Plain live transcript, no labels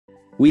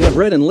We have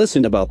read and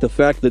listened about the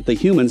fact that the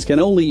humans can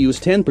only use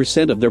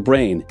 10% of their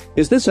brain.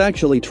 Is this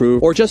actually true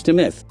or just a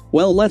myth?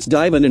 Well, let's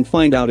dive in and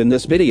find out in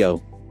this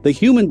video. The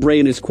human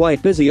brain is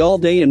quite busy all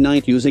day and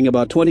night, using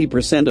about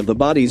 20% of the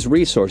body's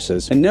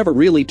resources and never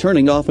really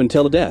turning off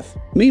until death.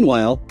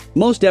 Meanwhile,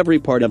 most every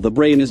part of the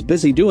brain is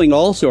busy doing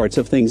all sorts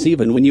of things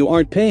even when you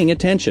aren't paying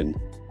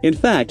attention. In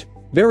fact,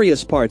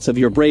 various parts of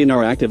your brain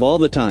are active all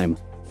the time,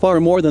 far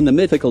more than the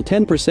mythical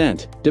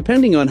 10%.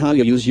 Depending on how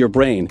you use your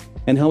brain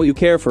and how you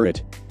care for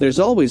it, there's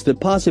always the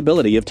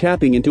possibility of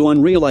tapping into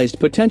unrealized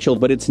potential,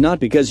 but it's not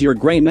because your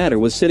gray matter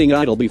was sitting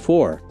idle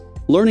before.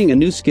 Learning a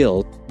new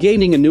skill,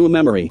 gaining a new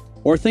memory,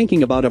 or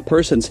thinking about a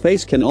person's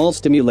face can all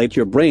stimulate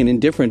your brain in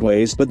different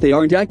ways, but they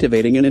aren't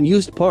activating an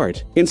unused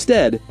part.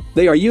 Instead,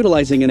 they are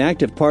utilizing an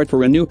active part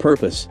for a new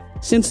purpose.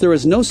 Since there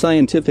is no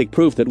scientific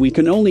proof that we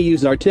can only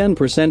use our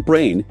 10%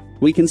 brain,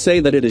 we can say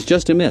that it is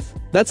just a myth.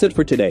 That's it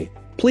for today.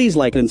 Please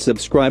like and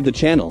subscribe the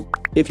channel.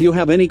 If you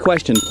have any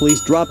question,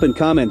 please drop in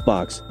comment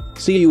box.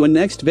 See you in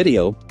next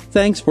video.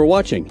 Thanks for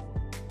watching.